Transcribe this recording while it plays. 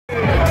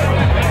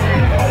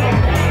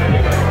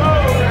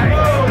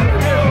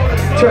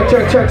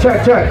check.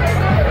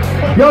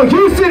 Yo,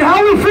 Houston,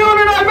 how we feeling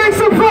tonight? Make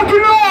some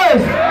fucking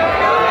noise!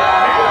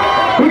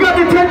 We got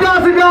the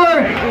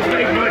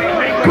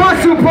 $10,000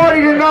 costume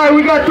party tonight.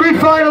 We got 3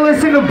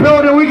 finalists in the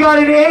building. We got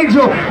an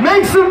angel.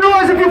 Make some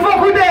noise if you fuck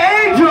with the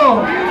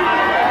angel!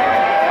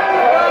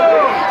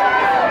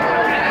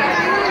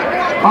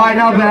 Alright,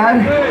 not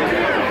bad.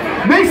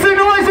 Make some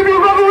noise if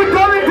you're fucking with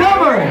Dumb and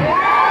Dumber!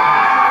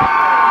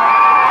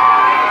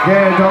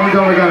 Yeah, Dumb and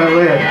Dumber got it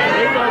lit.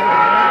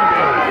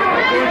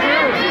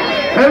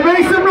 And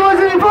make some noise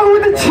if you're fucking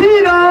with the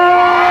Cheetah!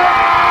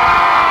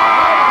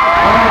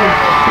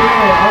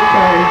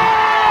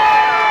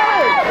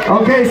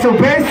 Okay, so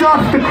based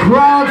off the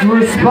crowd's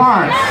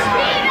response,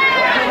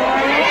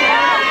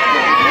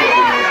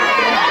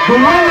 the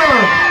winner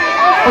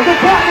of the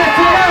contest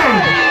today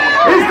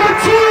is the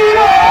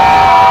Cheetah!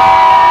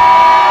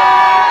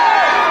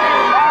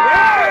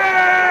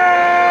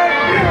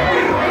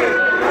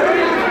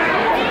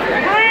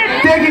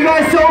 Thank you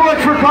guys so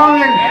much for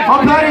coming.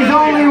 On Patty's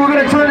Only, we're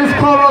going to turn this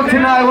club up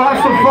tonight. We'll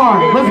have some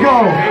fun. Let's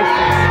go.